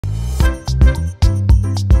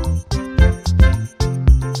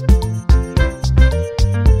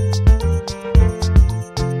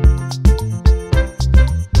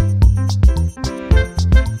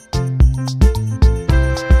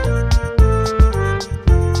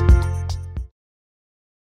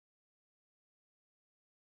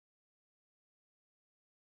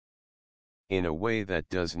in a way that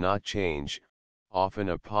does not change, often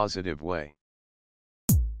a positive way.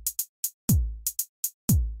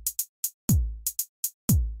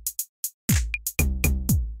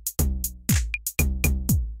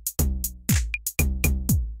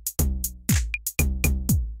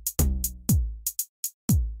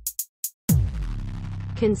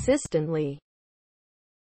 Consistently.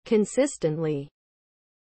 Consistently.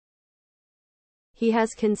 He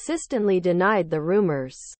has consistently denied the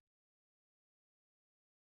rumors.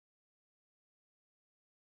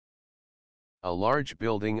 A large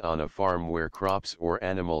building on a farm where crops or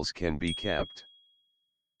animals can be kept.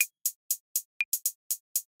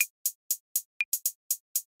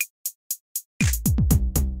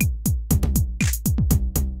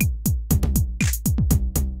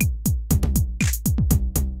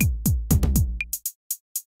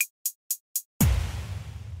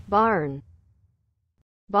 Barn.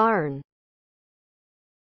 Barn.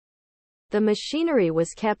 The machinery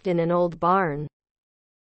was kept in an old barn.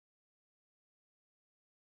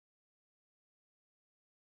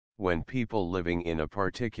 When people living in a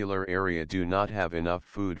particular area do not have enough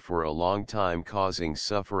food for a long time, causing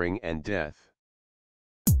suffering and death.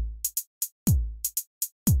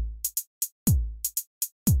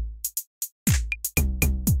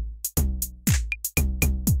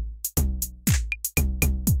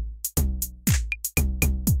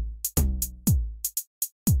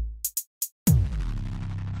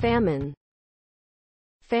 Famine.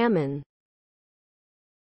 Famine.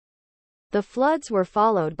 The floods were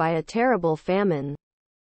followed by a terrible famine.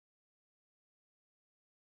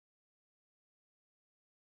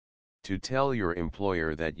 To tell your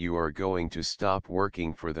employer that you are going to stop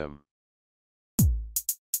working for them.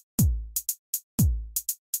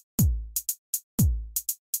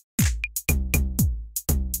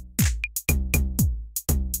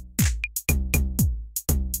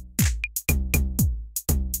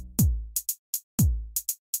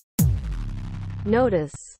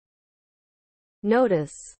 Notice.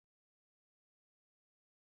 Notice.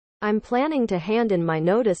 I'm planning to hand in my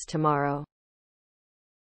notice tomorrow.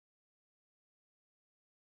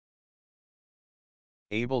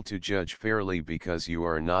 Able to judge fairly because you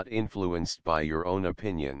are not influenced by your own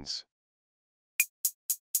opinions.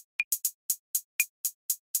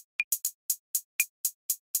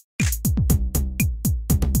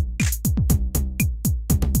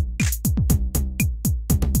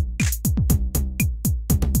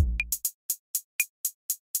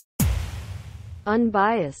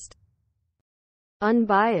 Unbiased.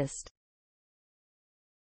 Unbiased.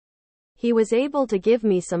 He was able to give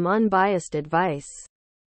me some unbiased advice.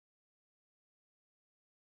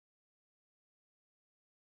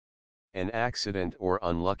 An accident or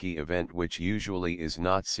unlucky event which usually is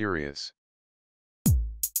not serious.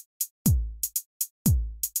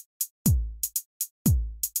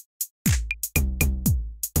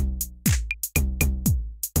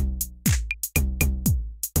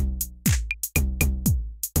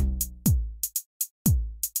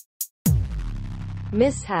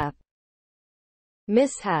 Mishap.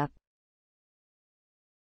 Mishap.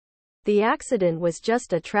 The accident was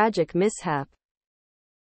just a tragic mishap.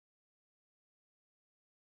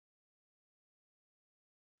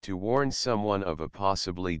 To warn someone of a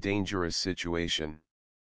possibly dangerous situation.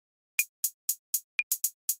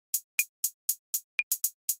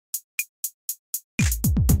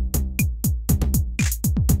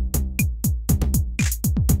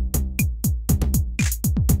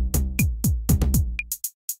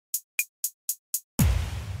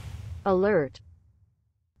 Alert.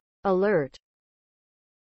 Alert.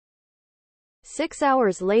 6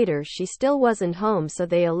 hours later she still wasn't home, so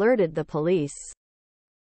they alerted the police.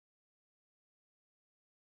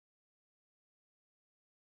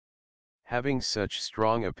 Having such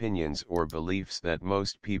strong opinions or beliefs that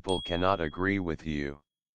most people cannot agree with you.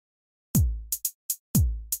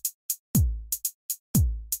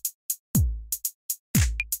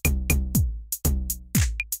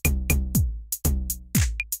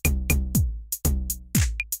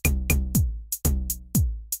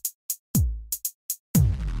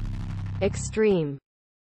 Extreme.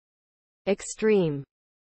 Extreme.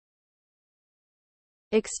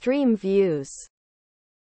 Extreme views.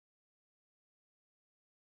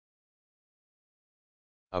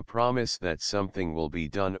 A promise that something will be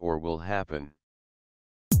done or will happen.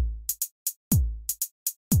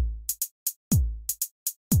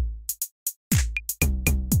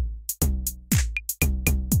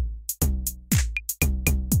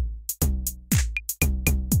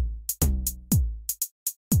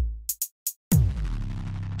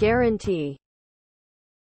 Guarantee.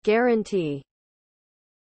 Guarantee.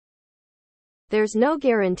 There's no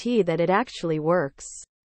guarantee that it actually works.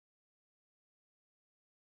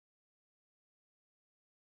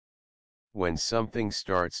 When something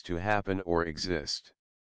starts to happen or exist.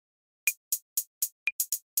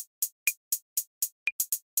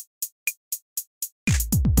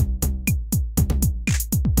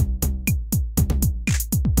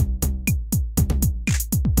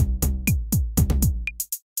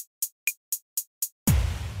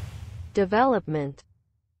 Development.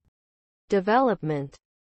 Development.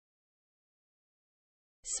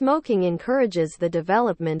 Smoking encourages the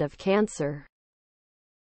development of cancer.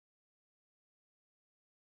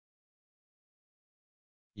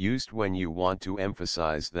 Used when you want to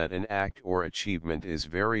emphasize that an act or achievement is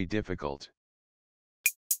very difficult.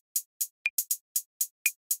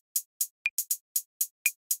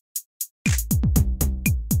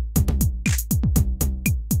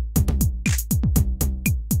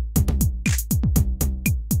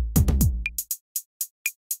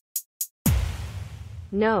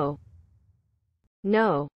 No.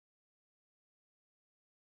 No.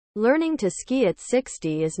 Learning to ski at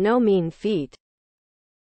 60 is no mean feat.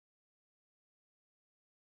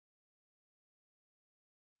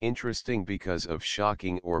 Interesting because of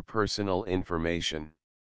shocking or personal information.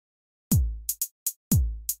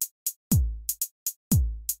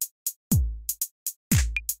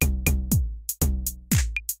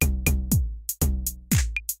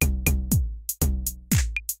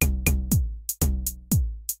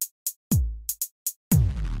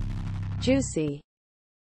 Juicy.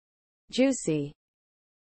 Juicy.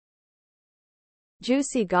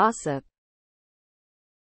 Juicy gossip.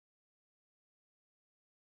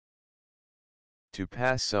 To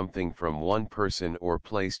pass something from one person or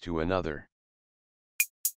place to another.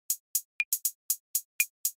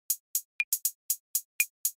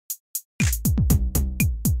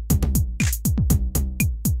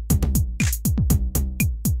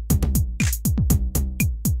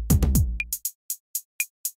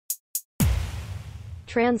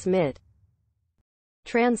 Transmit.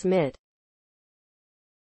 Transmit.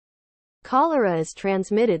 Cholera is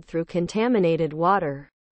transmitted through contaminated water.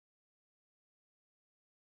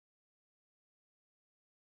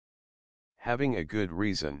 Having a good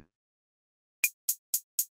reason.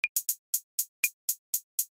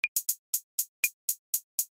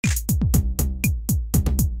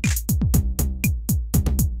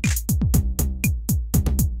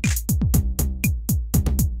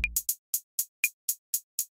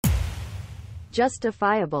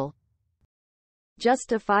 Justifiable.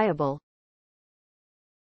 Justifiable.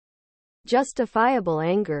 Justifiable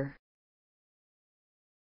anger.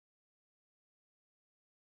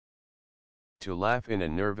 To laugh in a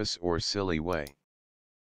nervous or silly way.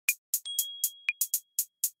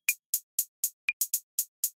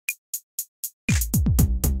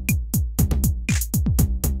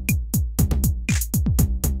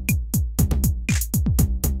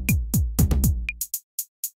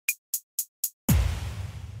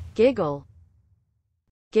 Giggle.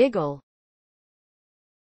 Giggle.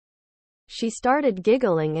 She started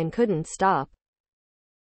giggling and couldn't stop.